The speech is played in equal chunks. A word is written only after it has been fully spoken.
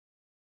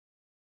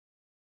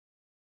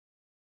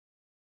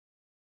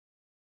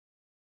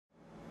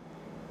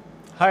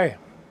Hi,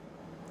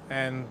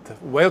 and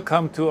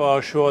welcome to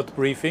our short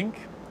briefing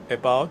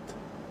about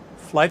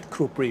flight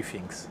crew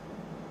briefings.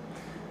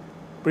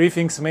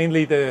 Briefings,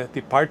 mainly the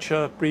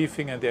departure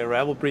briefing and the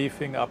arrival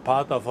briefing, are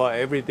part of our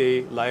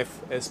everyday life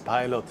as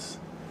pilots.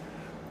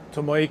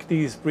 To make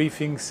these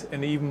briefings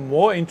an even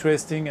more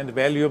interesting and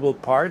valuable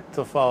part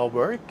of our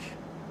work,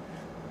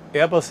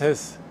 Airbus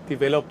has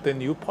developed a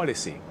new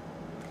policy.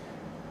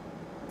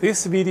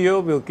 This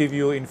video will give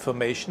you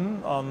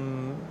information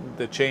on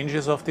the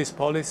changes of this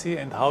policy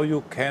and how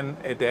you can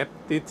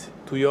adapt it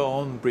to your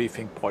own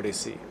briefing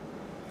policy.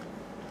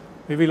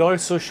 We will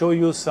also show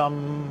you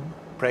some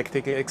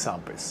practical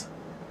examples.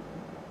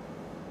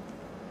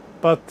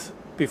 But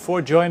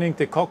before joining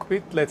the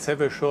cockpit, let's have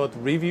a short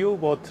review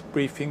what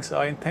briefings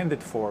are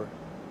intended for.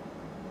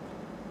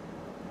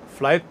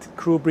 Flight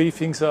crew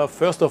briefings are,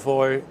 first of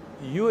all,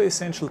 your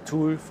essential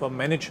tool for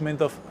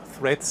management of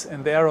threats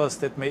and errors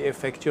that may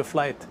affect your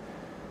flight.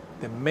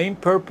 The main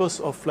purpose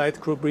of flight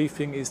crew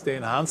briefing is the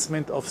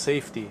enhancement of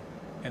safety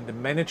and the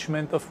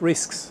management of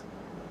risks.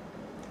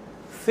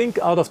 Think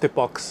out of the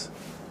box,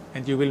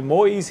 and you will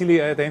more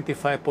easily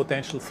identify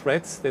potential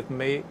threats that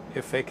may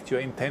affect your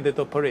intended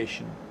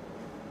operation.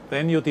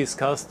 Then you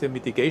discuss the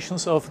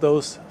mitigations of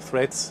those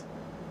threats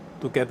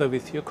together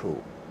with your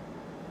crew.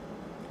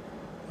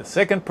 The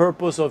second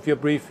purpose of your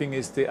briefing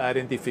is the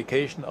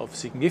identification of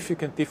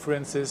significant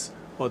differences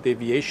or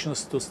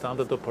deviations to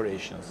standard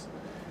operations.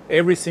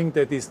 Everything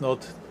that is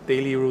not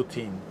daily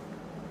routine.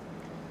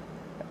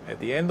 At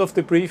the end of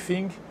the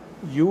briefing,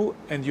 you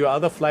and your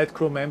other flight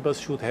crew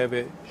members should have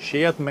a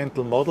shared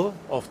mental model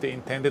of the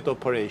intended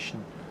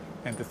operation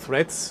and the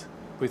threats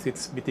with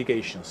its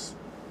mitigations.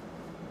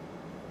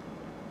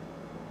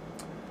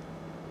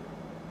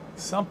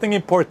 Something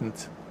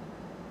important.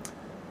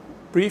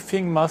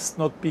 Briefing must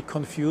not be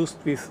confused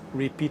with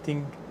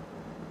repeating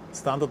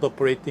standard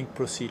operating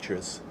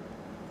procedures.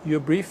 Your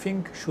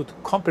briefing should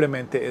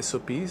complement the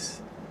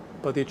SOPs,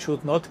 but it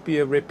should not be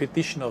a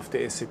repetition of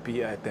the SOP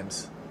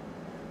items.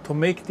 To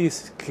make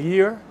this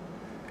clear,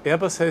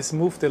 Airbus has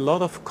moved a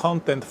lot of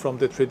content from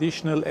the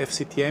traditional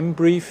FCTM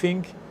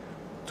briefing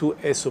to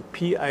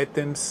SOP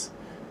items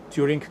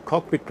during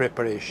cockpit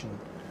preparation.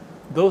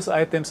 Those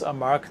items are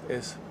marked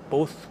as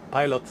both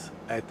pilot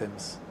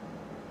items.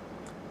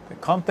 The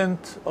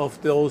content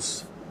of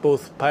those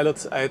both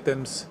pilots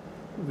items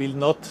will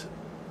not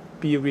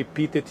be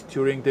repeated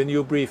during the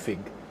new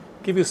briefing.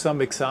 Give you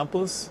some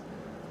examples.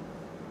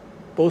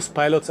 Both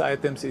pilots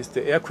items is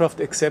the aircraft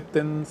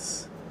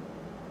acceptance,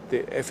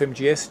 the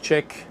FMGS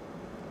check,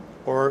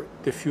 or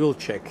the fuel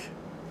check.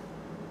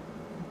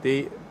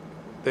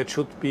 That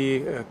should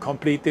be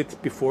completed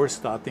before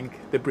starting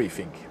the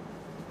briefing.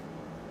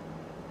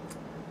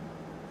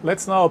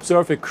 Let's now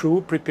observe a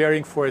crew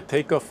preparing for a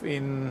takeoff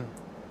in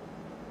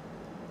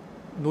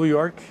New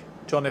York,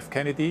 John F.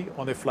 Kennedy,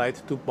 on a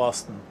flight to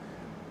Boston.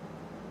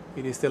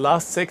 It is the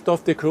last sector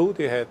of the crew.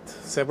 They had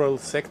several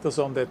sectors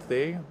on that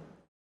day.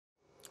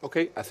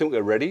 Okay, I think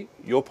we're ready.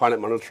 You're pilot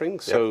monitoring,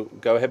 so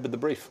Go ahead with the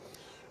brief.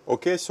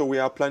 Okay, so we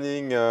are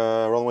planning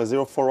runway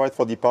 04 right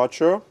for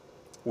departure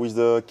with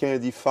the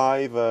Kennedy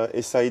 5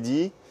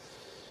 SID.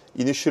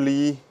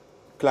 Initially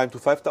climb to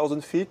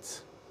 5,000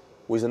 feet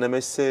with an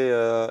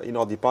MSA in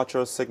our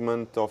departure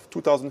segment of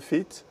 2,000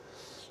 feet.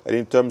 And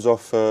in terms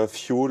of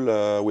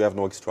fuel, we have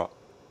no extra.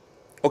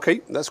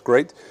 Okay, that's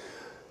great.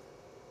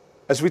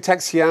 As we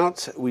taxi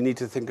out, we need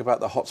to think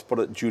about the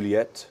hotspot at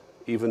Juliet,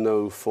 even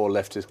though 4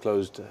 left is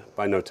closed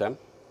by NOTAM.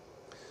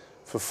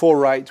 For 4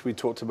 right, we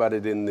talked about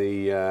it in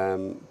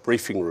the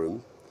briefing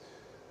room.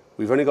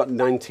 We've only got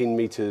 19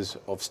 meters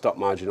of stop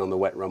margin on the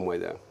wet runway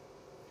there.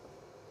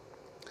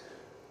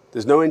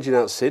 There's no engine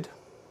out SID,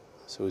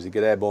 so as you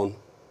get airborne,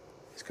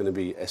 it's going to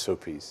be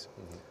SOPs.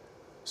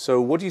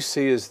 So what do you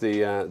see as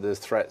the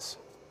threats?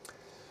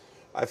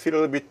 I feel a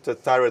little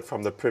bit tired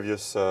from the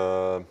previous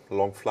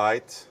long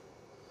flight,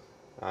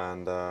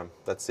 and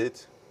that's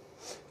it.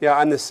 Yeah,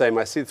 I'm the same.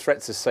 I see the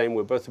threats the same.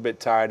 We're both a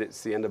bit tired.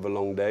 It's the end of a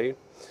long day.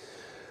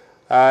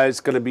 It's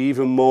going to be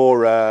even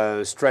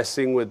more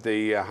stressing with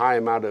the high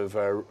amount of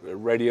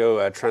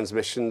radio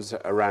transmissions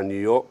around New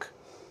York.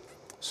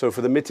 So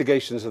for the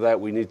mitigations of that,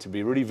 we need to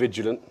be really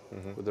vigilant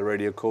with the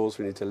radio calls.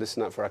 We need to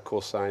listen out for our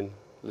call sign,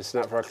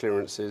 listen out for our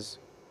clearances.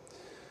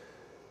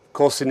 Of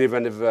course, in the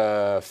event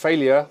of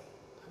failure,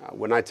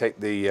 when I take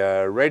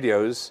the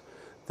radios,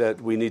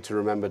 that we need to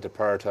remember to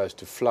prioritize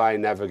to fly,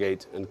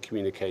 navigate, and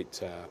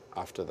communicate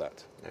after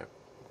that. Yeah,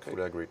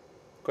 fully agree.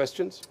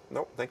 Questions?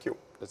 No, thank you.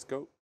 Let's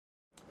go.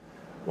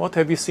 What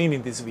have you seen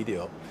in this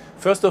video?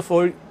 First of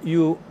all,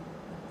 you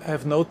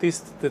have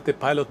noticed that the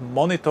pilot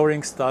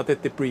monitoring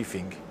started the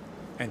briefing,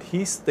 and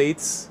he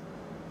states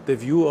the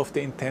view of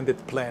the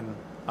intended plan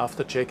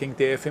after checking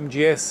the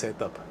FMGS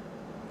setup.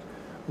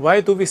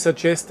 Why do we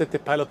suggest that the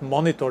pilot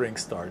monitoring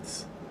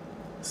starts?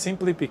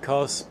 Simply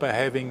because by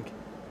having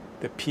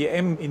the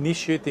PM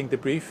initiating the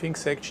briefing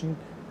section,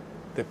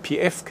 the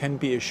PF can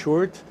be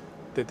assured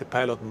that the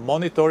pilot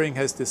monitoring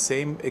has the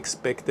same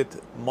expected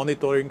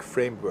monitoring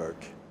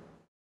framework.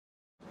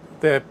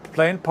 The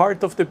plan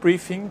part of the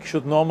briefing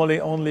should normally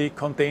only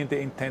contain the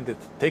intended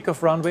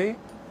takeoff runway,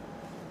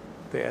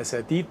 the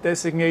SID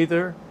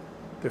designator,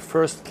 the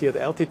first cleared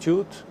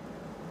altitude,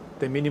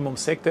 the minimum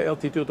sector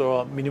altitude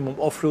or minimum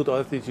off-route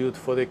altitude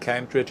for the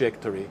climb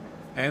trajectory,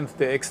 and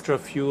the extra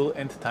fuel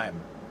and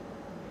time.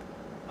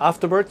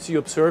 Afterwards, you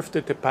observe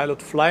that the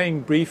pilot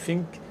flying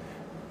briefing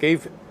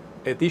gave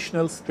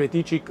additional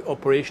strategic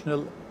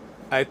operational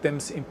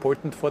items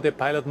important for the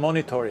pilot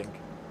monitoring.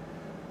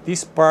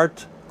 This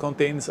part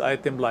contains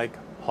items like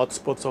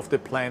hotspots of the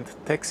planned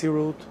taxi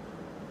route,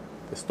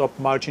 the stop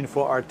margin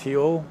for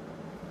RTO,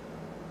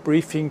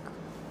 briefing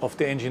of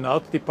the engine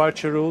out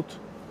departure route,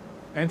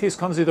 and his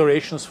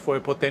considerations for a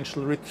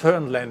potential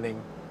return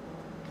landing.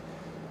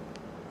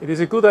 It is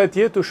a good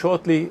idea to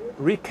shortly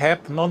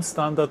recap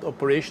non-standard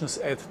operations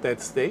at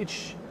that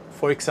stage.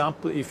 For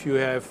example, if you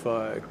have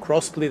a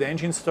cross-split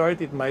engine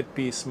start, it might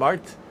be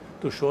smart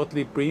to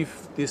shortly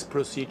brief this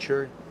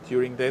procedure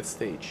during that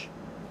stage.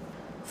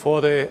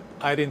 For the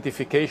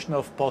identification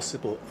of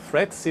possible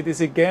threats, it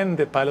is again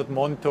the pilot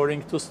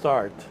monitoring to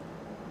start.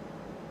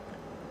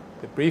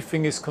 The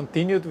briefing is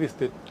continued with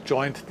the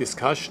joint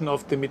discussion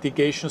of the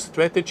mitigation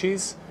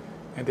strategies,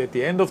 and at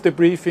the end of the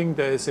briefing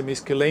there is a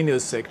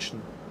miscellaneous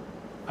section.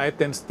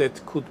 Items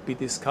that could be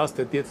discussed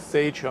at this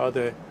stage are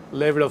the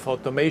level of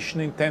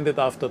automation intended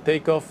after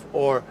takeoff,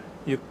 or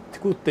you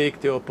could take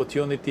the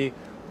opportunity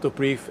to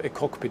brief a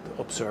cockpit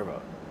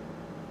observer.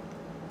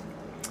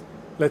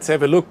 Let's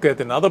have a look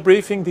at another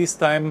briefing, this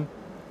time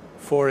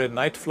for a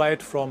night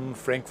flight from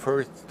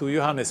Frankfurt to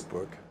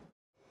Johannesburg.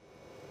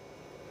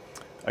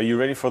 Are you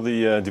ready for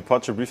the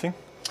departure briefing?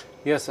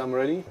 Yes, I'm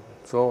ready.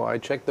 So I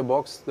checked the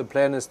box. The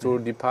plan is to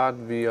depart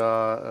via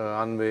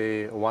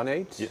runway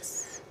 18.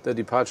 Yes. The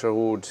departure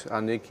route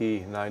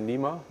Aniki 9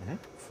 Lima.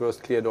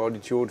 First cleared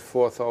altitude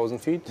 4,000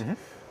 feet,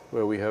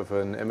 where we have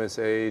an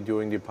MSA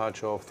during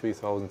departure of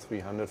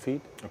 3,300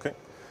 feet. Okay.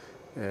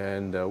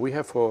 And we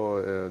have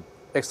for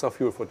extra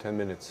fuel for 10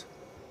 minutes.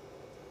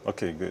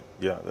 Okay, good.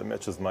 Yeah, that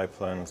matches my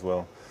plan as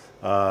well.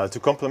 To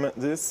complement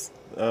this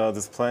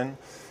plan,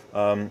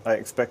 I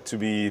expect to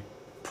be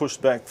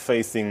pushed back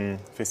facing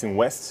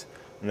west,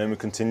 and then we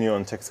continue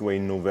on taxiway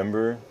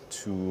November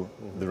to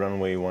the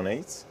runway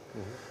 18.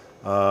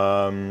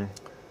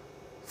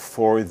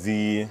 For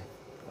the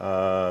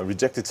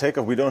rejected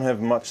takeoff, we don't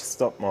have much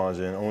stop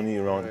margin, only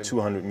around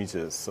 200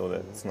 meters, so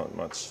that's not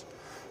much.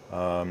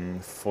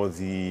 For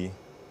the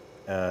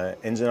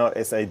engine out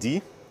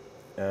SID,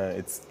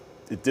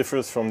 it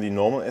differs from the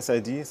normal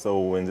SID,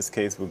 so in this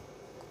case we'll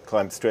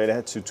climb straight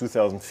ahead to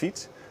 2,000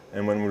 feet,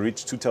 and when we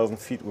reach 2,000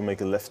 feet we'll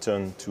make a left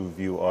turn to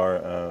view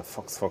our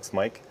Fox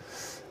Mike.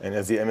 And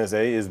as the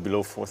MSA is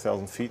below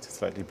 4,000 feet,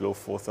 slightly below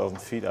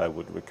 4,000 feet, I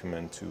would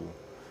recommend to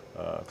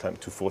climb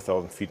to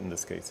 4,000 feet in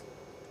this case.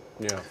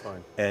 Yeah,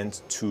 fine. And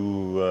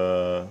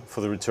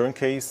for the return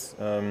case,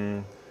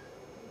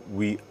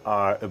 we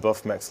are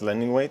above max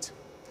landing weight,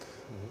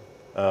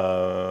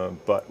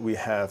 but we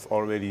have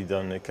already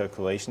done a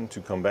calculation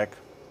to come back,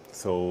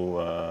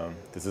 so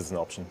this is an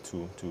option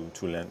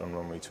to land on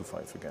runway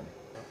 25 again.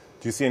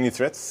 Do you see any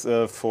threats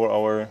for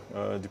our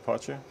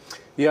departure?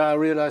 Yeah, I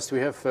realized we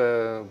have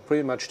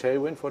pretty much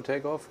tailwind for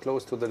takeoff,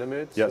 close to the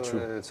limit. Yeah,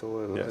 true.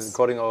 Yes.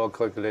 According to our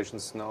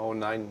calculations now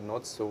 9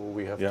 knots, so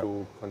we have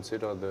to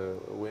consider the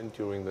wind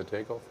during the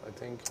takeoff, I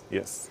think.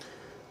 Yes.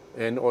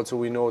 And also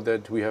we know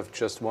that we have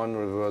just one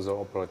reverser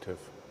operative.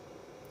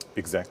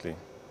 Exactly.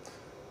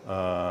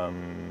 How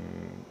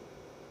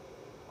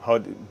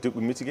did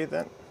we mitigate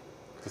that,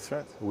 the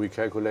threat? We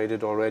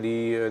calculated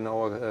already in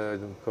our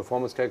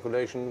performance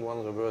calculation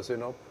one reverse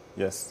in-op.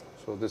 Yes.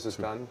 So this is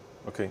done.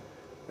 Okay.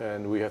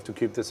 And we have to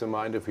keep this in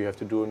mind if we have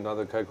to do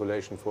another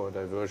calculation for a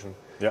diversion.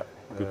 Yeah,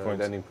 good point.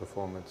 Landing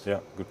performance. Yeah,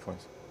 good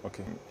point.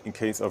 Okay. In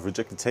case of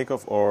rejected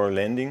takeoff or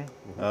landing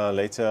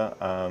later,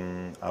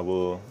 I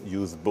will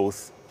use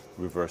both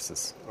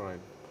reverses. All right.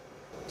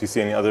 Do you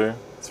see any other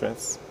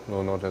threats?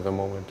 No, not at the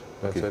moment.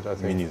 That's okay. it, I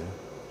think. Me neither.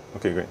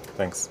 Okay, great.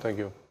 Thanks. Thank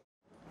you.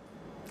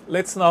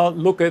 Let's now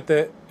look at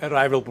the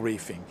arrival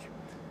briefing.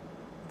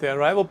 The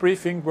arrival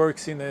briefing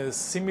works in a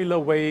similar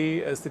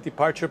way as the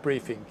departure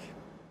briefing.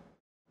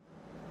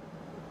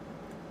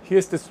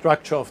 Here's the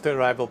structure of the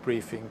arrival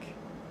briefing.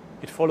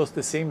 It follows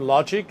the same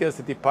logic as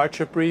the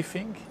departure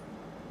briefing,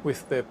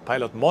 with the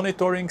pilot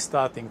monitoring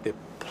starting the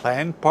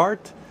plan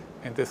part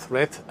and the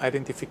threat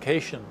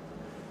identification.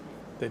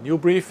 The new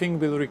briefing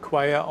will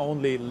require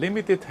only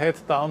limited head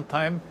down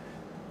time,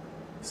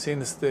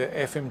 since the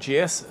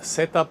FMGS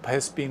setup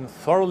has been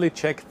thoroughly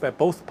checked by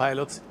both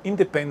pilots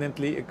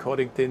independently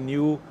according to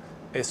new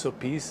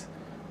SOPs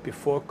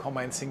before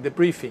commencing the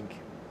briefing.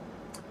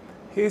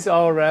 Here's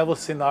our arrival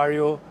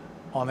scenario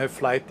on a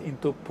flight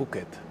into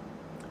Phuket.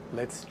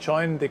 Let's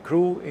join the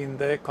crew in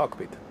the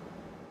cockpit.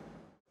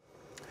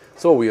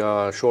 So we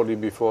are shortly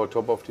before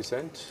top of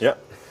descent. Yeah.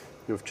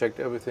 You've checked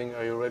everything.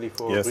 Are you ready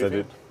for Yes, briefing? I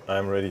did.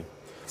 I'm ready.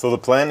 So the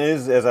plan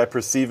is, as I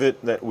perceive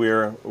it, that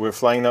we're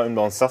flying now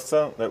inbound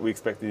SAFSA, that we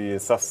expect the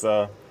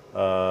SAFSA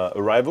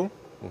arrival.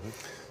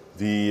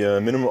 The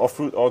minimum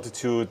off-route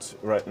altitude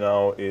right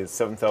now is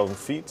 7,000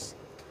 feet,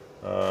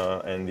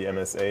 and the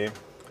MSA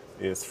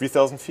is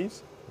 3,000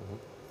 feet.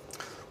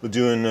 We're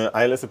doing an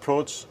ILS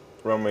approach,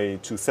 runway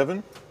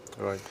 27.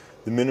 Right.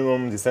 The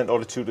minimum descent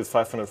altitude is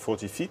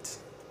 540 feet.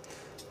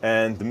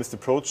 And the missed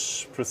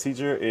approach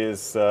procedure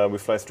is we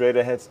fly straight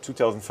ahead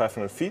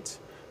 2,500 feet,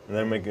 and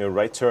then make a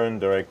right turn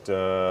direct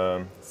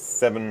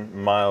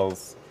 7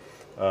 miles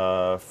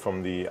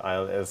from the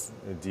ILS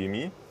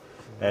DME,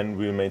 and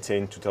we'll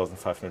maintain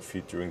 2,500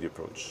 feet during the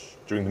approach,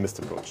 during the missed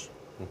approach.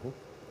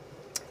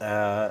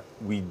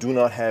 We do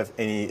not have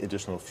any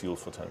additional fuel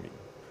for time being.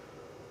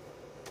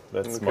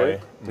 That's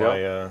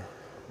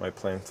my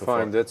plan so far.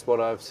 Fine, that's what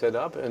I've set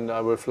up, and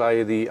I will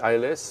fly the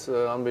ILS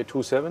runway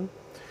 27,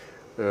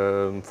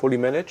 fully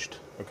managed.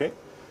 Okay.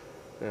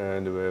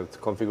 And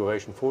with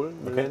configuration full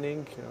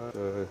landing.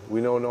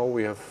 We know now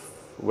we have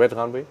wet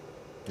runway.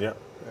 Yeah.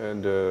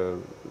 And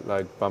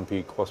light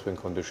bumpy crosswind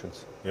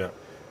conditions. Yeah.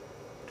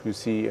 Do you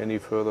see any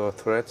further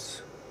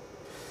threats?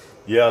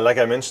 Yeah, like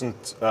I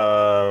mentioned,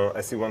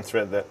 I see one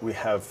threat that we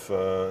have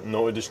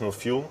no additional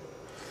fuel,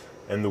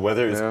 and the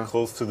weather is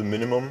close to the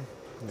minimum.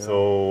 Yeah.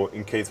 So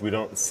in case we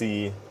don't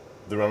see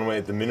the runway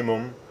at the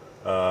minimum,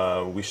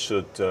 we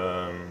should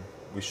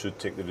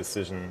take the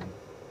decision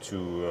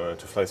to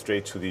fly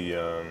straight to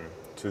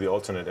the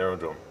alternate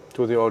aerodrome.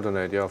 To the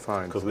alternate, yeah,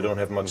 fine. Because we don't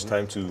have much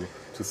time to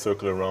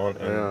circle around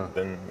and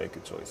then make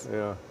a choice.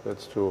 Yeah,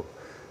 that's true.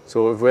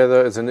 So if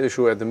weather is an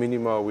issue at the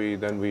minima, we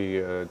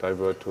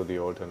divert to the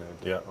alternate.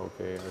 Yeah.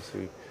 Okay, I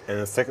see. And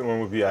the second one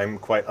would be I'm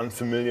quite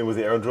unfamiliar with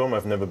the aerodrome.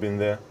 I've never been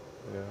there.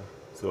 Yeah.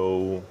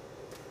 So.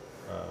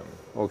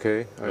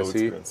 Okay, I see.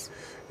 Experience.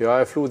 Yeah,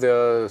 I flew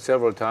there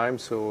several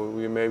times, so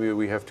maybe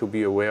we have to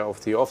be aware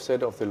of the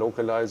offset of the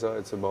localizer.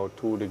 It's about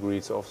 2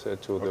 degrees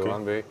offset to the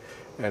runway,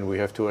 and we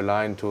have to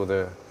align to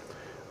the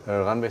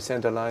runway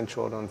center line,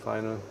 short on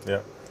final.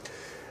 Yeah.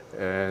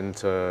 And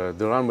the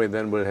runway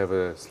then will have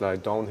a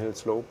slight downhill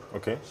slope.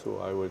 Okay. So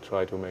I will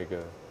try to make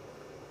a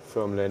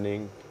firm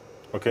landing,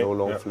 no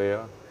long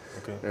flare.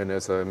 Okay. And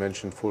as I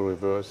mentioned, full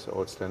reverse,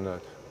 all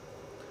standard.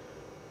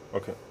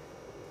 Okay.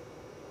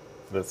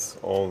 That's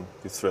all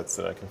the threats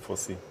that I can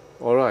foresee.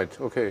 All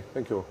right. Okay.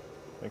 Thank you.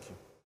 Thank you.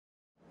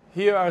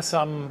 Here are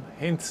some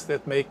hints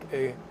that make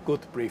a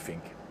good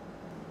briefing.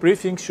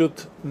 Briefings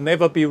should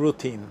never be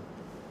routine.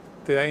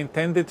 They are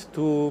intended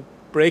to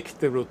break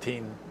the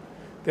routine.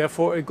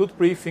 Therefore, a good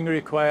briefing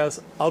requires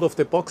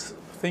out-of-the-box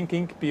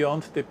thinking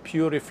beyond the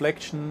pure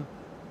reflection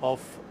of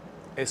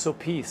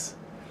SOPs.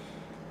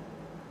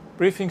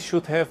 Briefings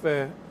should have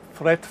a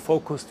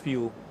threat-focused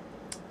view.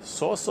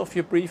 Source of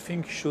your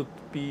briefing should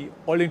be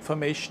all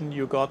information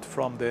you got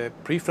from the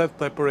pre-flight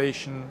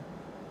preparation,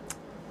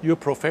 your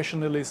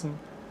professionalism,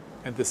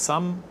 and the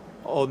sum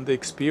on the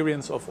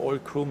experience of all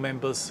crew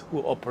members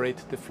who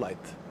operate the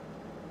flight.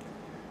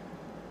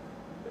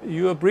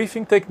 Your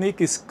briefing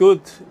technique is good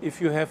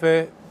if you have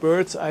a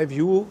bird's eye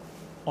view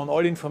on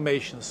all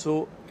information,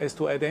 so as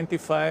to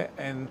identify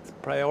and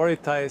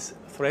prioritize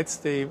threats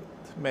that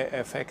may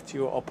affect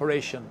your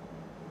operation.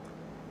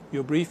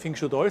 Your briefing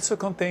should also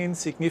contain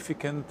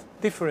significant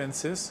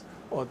differences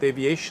or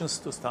deviations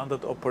to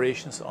standard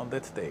operations on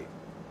that day.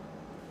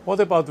 What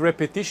about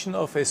repetition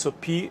of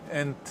SOP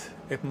and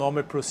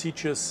abnormal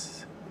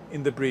procedures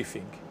in the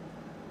briefing?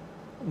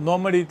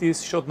 Normally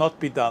this should not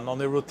be done on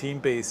a routine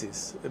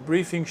basis. A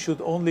briefing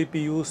should only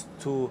be used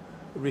to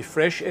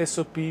refresh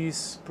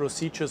SOPs,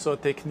 procedures or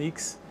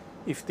techniques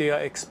if they are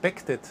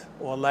expected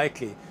or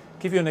likely.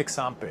 Give you an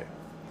example.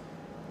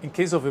 In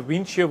case of a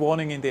wind shear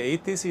warning in the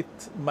 80s,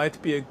 it might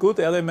be a good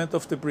element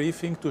of the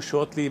briefing to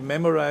shortly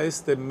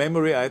memorize the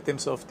memory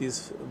items of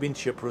this wind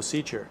shear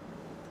procedure.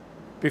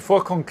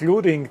 Before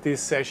concluding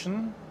this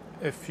session,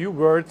 a few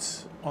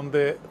words on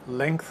the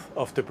length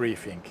of the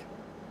briefing.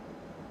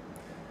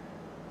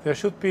 There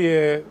should be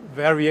a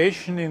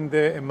variation in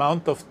the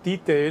amount of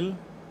detail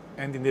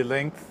and in the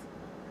length.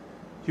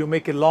 You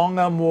make a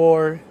longer,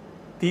 more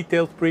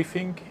detailed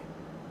briefing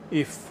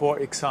if, for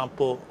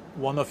example,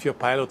 one of your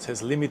pilots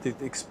has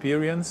limited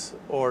experience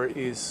or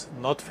is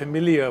not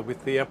familiar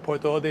with the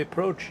airport or the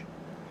approach.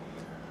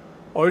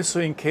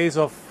 Also, in case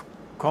of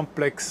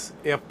complex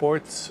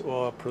airports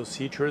or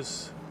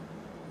procedures,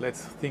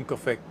 let's think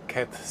of a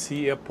Cat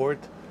C airport,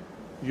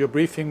 your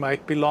briefing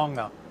might be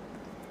longer.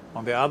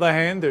 On the other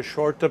hand, a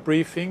shorter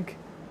briefing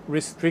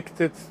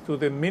restricted to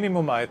the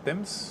minimum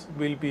items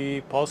will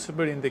be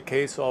possible in the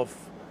case of,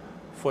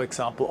 for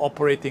example,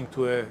 operating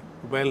to a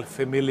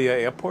well-familiar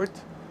airport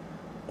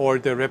or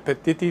the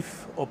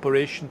repetitive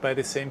operation by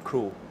the same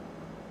crew.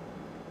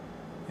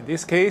 In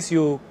this case,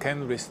 you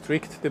can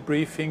restrict the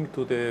briefing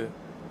to the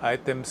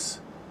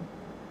items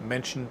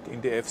mentioned in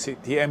the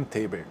FCTM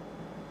table.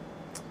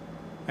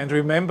 And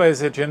remember,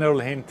 as a general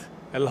hint,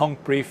 a long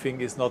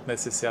briefing is not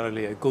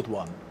necessarily a good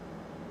one.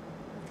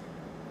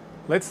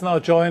 Let's now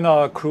join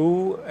our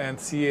crew and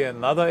see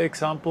another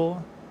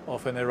example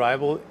of an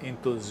arrival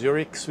into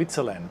Zurich,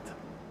 Switzerland.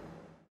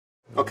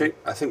 Okay,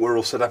 I think we're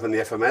all set up in the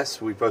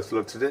FMS. We both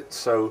looked at it,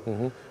 so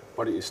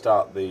why don't you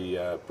start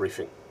the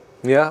briefing?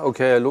 Yeah,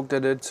 okay, I looked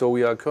at it. So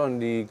we are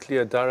currently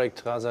clear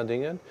direct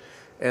Trasardingen,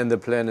 and the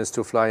plan is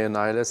to fly an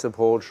ILS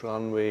approach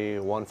runway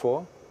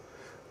 14,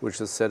 which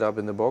is set up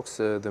in the box.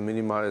 The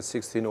minima is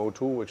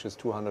 1602, which is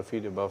 200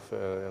 feet above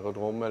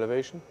aerodrome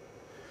elevation.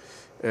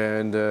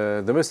 And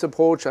the missed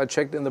approach, I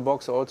checked in the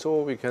box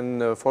also. We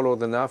can follow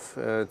the nav.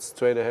 It's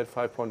straight ahead,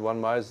 5.1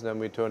 miles. Then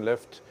we turn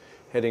left,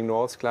 heading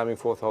north, climbing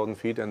 4,000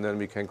 feet, and then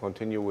we can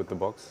continue with the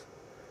box.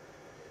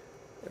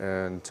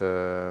 And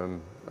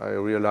I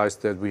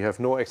realized that we have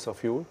no extra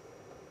fuel.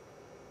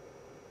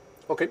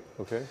 Okay.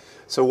 Okay.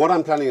 So what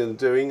I'm planning on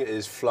doing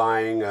is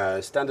flying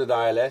standard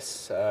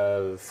ILS,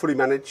 fully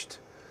managed,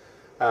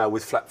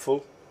 with flat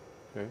full.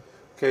 Okay.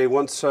 Okay,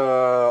 once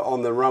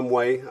on the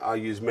runway, I'll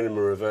use minimum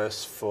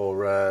reverse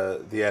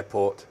for the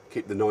airport,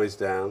 keep the noise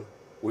down.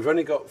 We've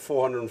only got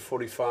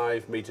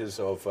 445 meters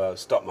of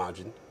stop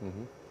margin.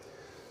 Mm-hmm.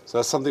 So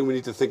that's something we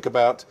need to think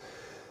about.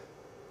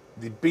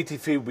 The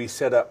BTV we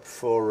set up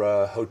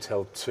for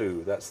Hotel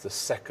 2. That's the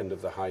second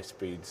of the high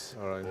speeds.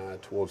 All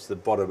right. Towards the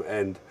bottom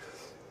end.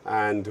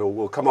 And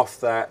we'll come off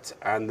that,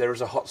 and there is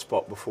a hot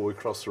spot before we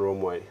cross the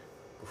runway,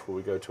 before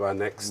we go to our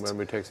next When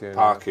we taxi in,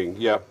 parking.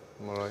 Yeah.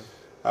 All right.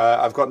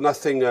 I've got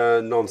nothing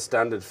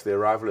non-standard for the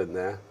arrival in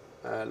there.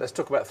 Let's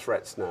talk about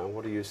threats now.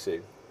 What do you see?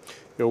 You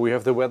know, we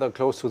have the weather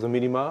close to the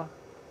minima,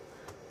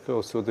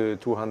 close to the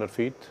 200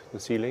 feet, the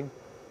ceiling.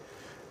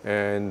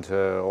 And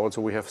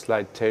also we have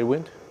slight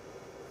tailwind.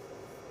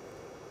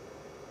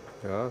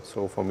 Yeah,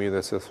 so for me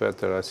that's a threat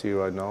that I see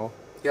right now.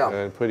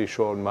 Yeah. Pretty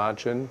short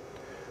margin.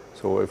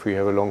 So if we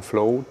have a long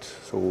float,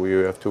 so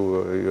you have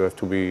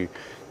to be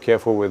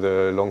careful with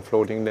a long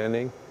floating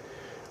landing.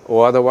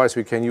 Or otherwise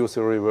we can use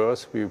the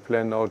reverse. We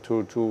plan now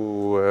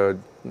to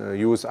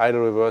use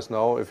idle reverse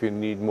now. If you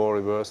need more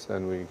reverse,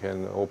 then we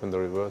can open the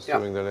reverse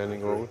during the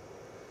landing roll.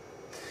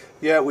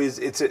 Yeah,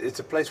 it's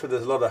a place where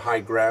there's a lot of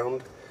high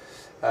ground.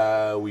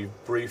 We've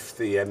briefed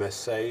the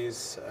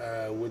MSAs.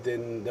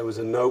 There was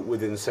a note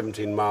within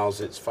 17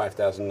 miles, it's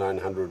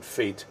 5,900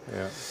 feet.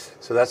 Yeah.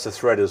 So that's a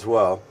threat as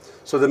well.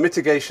 So the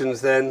mitigations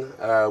then,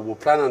 we'll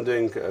plan on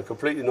doing a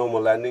completely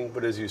normal landing,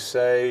 but as you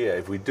say,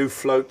 if we do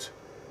float,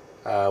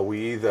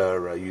 we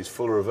either use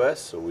full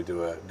reverse or we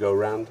do a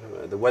go-round.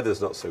 The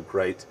weather's not so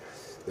great.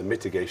 The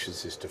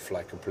mitigations is to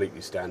fly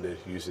completely standard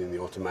using the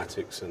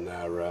automatics and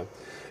our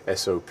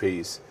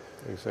SOPs.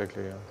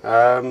 Exactly,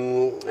 yeah.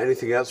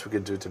 Anything else we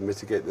could do to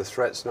mitigate the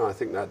threats? No, I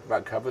think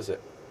that covers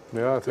it.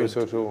 Yeah, I think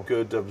so too.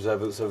 Good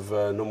observance of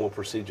normal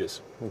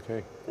procedures.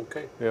 Okay.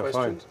 Okay, Yeah,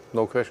 questions? fine.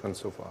 No questions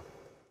so far.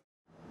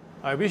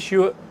 I wish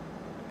you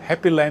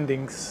happy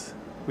landings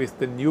with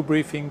the new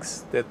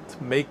briefings that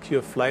make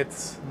your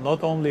flights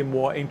not only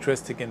more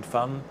interesting and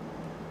fun,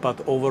 but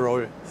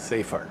overall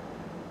safer.